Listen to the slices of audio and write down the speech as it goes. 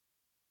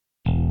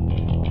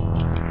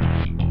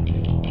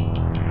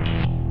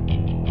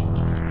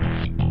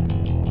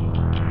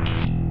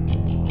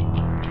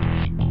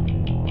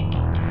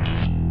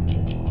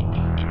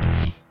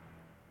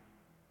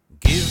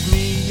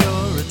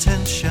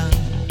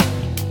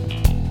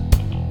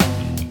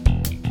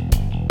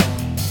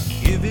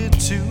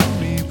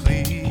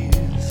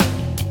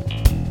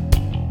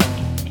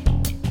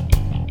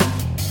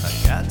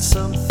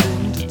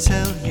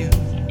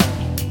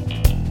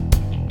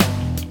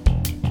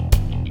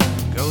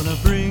gonna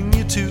bring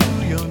you to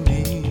your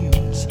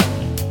knees.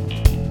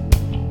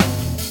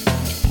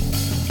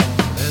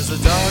 There's a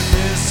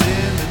darkness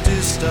in the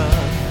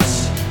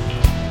distance.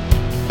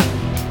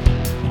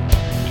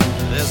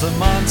 There's a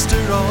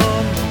monster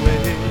on the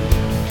way.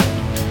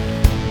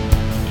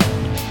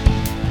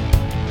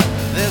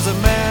 There's a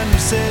man who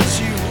says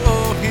you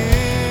owe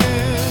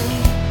him,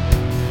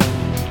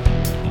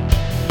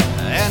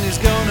 and he's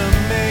gonna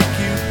make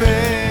you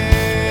pay.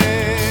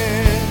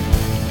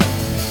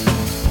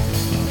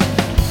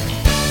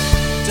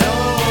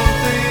 Don't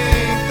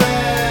think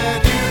that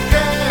you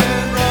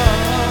can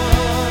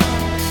run.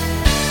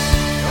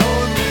 The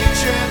only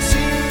chance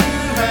you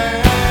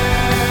have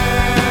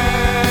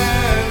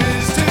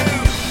is to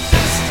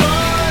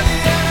destroy the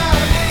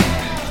enemy.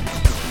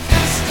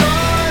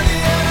 Destroy the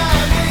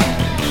enemy.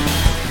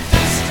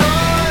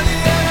 Destroy the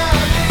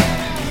enemy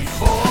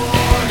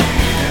before he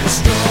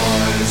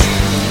destroys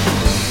you.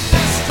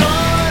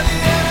 Destroy the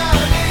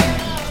enemy.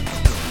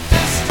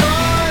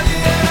 Destroy the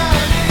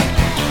enemy.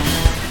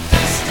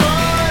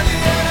 Destroy the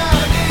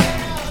enemy.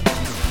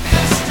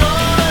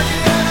 Destroy the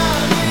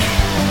enemy.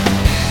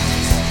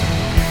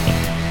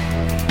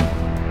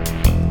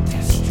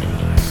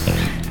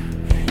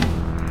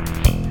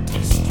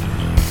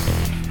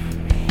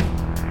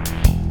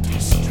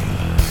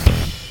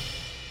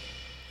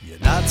 You're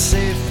not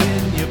safe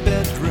in your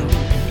bedroom.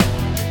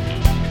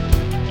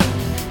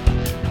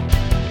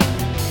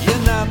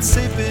 You're not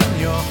safe in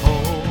your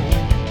home.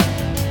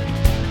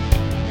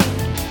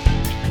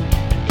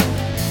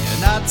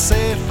 You're not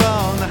safe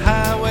on the highway.